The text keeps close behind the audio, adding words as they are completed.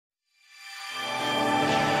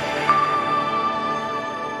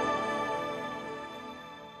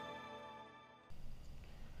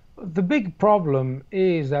the big problem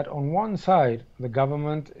is that on one side, the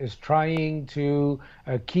government is trying to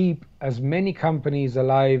keep as many companies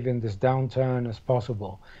alive in this downturn as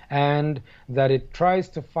possible, and that it tries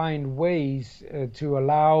to find ways to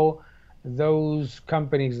allow those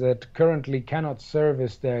companies that currently cannot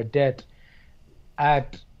service their debt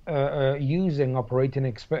at using operating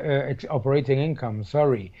income,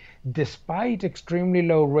 sorry, despite extremely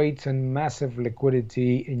low rates and massive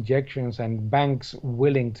liquidity injections and banks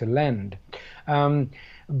willing to lend.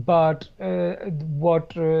 But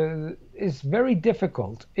what is very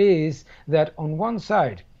difficult is that on one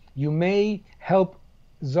side, you may help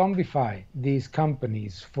zombify these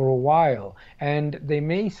companies for a while and they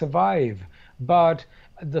may survive, but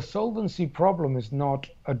the solvency problem is not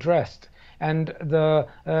addressed. And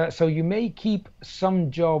so you may keep some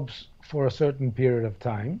jobs for a certain period of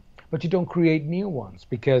time, but you don't create new ones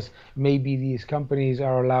because maybe these companies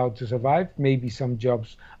are allowed to survive. Maybe some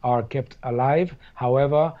jobs are kept alive.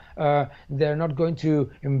 However, they're not going to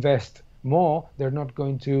invest more. They're not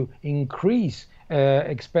going to increase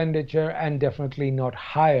expenditure and definitely not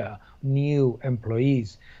hire new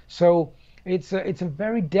employees. So it's a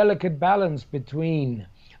very delicate balance between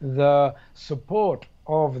the support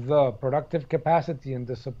of the productive capacity and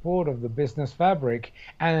the support of the business fabric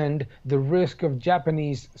and the risk of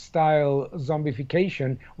Japanese style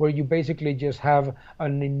zombification, where you basically just have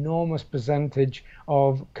an enormous percentage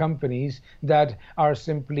of companies that are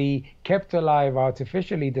simply kept alive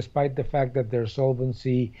artificially despite the fact that their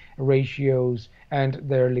solvency ratios and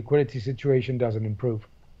their liquidity situation doesn't improve.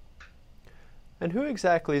 And who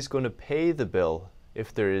exactly is going to pay the bill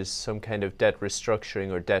if there is some kind of debt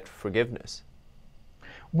restructuring or debt forgiveness?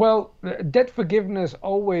 Well, debt forgiveness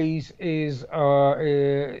always is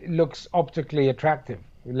looks optically attractive.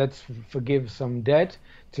 Let's forgive some debt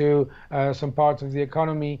to some parts of the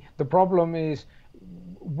economy. The problem is,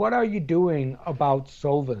 what are you doing about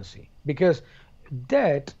solvency? Because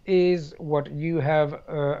debt is what you have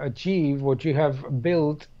achieved, what you have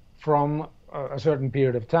built from a certain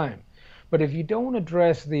period of time. But if you don't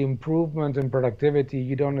address the improvement in productivity,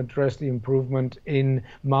 you don't address the improvement in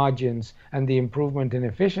margins and the improvement in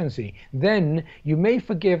efficiency, then you may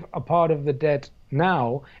forgive a part of the debt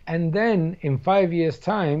now, and then in 5 years'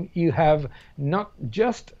 time, you have not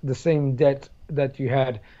just the same debt that you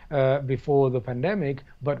had before the pandemic,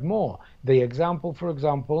 but more. The example, for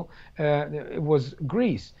example, it was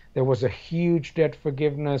Greece. There was a huge debt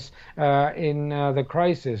forgiveness in the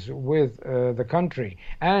crisis with the country.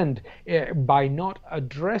 And by not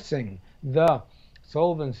addressing the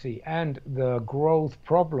solvency and the growth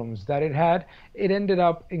problems that it had, it ended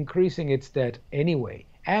up increasing its debt anyway.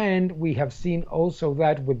 And we have seen also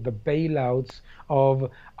that with the bailouts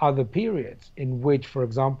of other periods in which, for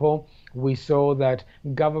example, we saw that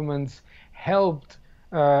governments helped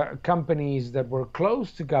companies that were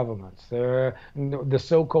close to governments, the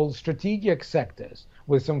so-called strategic sectors,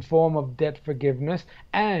 with some form of debt forgiveness.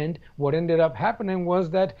 And what ended up happening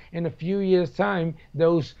was that in a few years' time,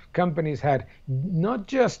 those companies had not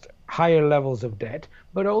just higher levels of debt,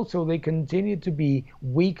 but also they continued to be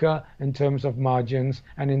weaker in terms of margins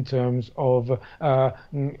and in terms of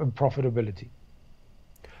profitability.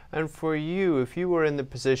 And for you, if you were in the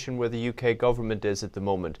position where the UK government is at the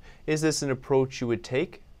moment, is this an approach you would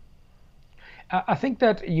take? I think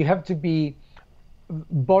that you have to be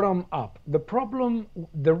bottom up.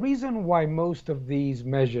 The reason why most of these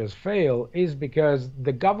measures fail is because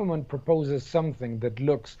the government proposes something that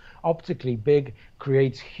looks optically big,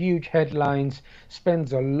 creates huge headlines,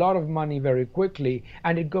 spends a lot of money very quickly,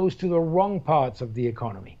 and it goes to the wrong parts of the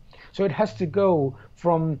economy. So it has to go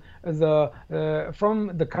from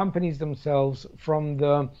the companies themselves, from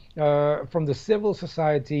the civil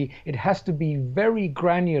society. It has to be very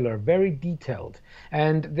granular, very detailed,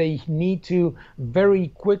 and they need to very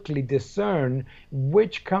quickly discern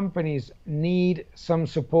which companies need some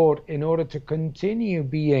support in order to continue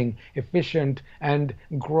being efficient and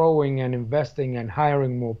growing and investing and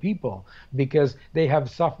hiring more people, because they have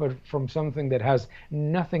suffered from something that has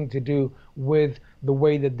nothing to do with the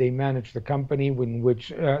way that they manage the company, in which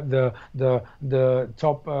the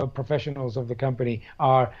top professionals of the company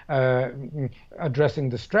are addressing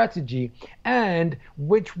the strategy, and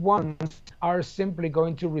which ones are simply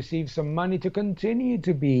going to receive some money to continue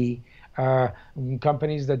to be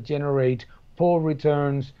companies that generate poor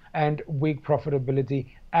returns and weak profitability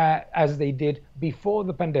as they did before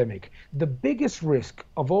the pandemic. The biggest risk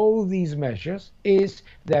of all these measures is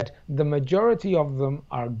that the majority of them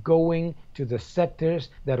are going to the sectors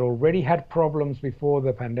that already had problems before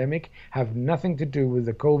the pandemic, have nothing to do with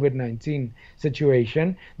the COVID-19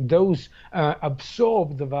 situation. Those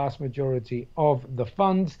absorb the vast majority of the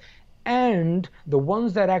funds, and the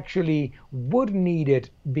ones that actually would need it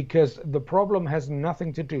because the problem has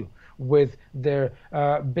nothing to do with their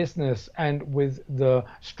business and with the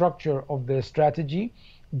structure of their strategy,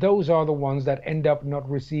 those are the ones that end up not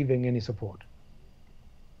receiving any support.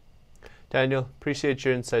 Daniel, appreciate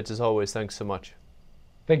your insights as always. Thanks so much.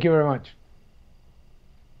 Thank you very much.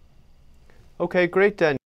 Okay, great,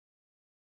 Daniel.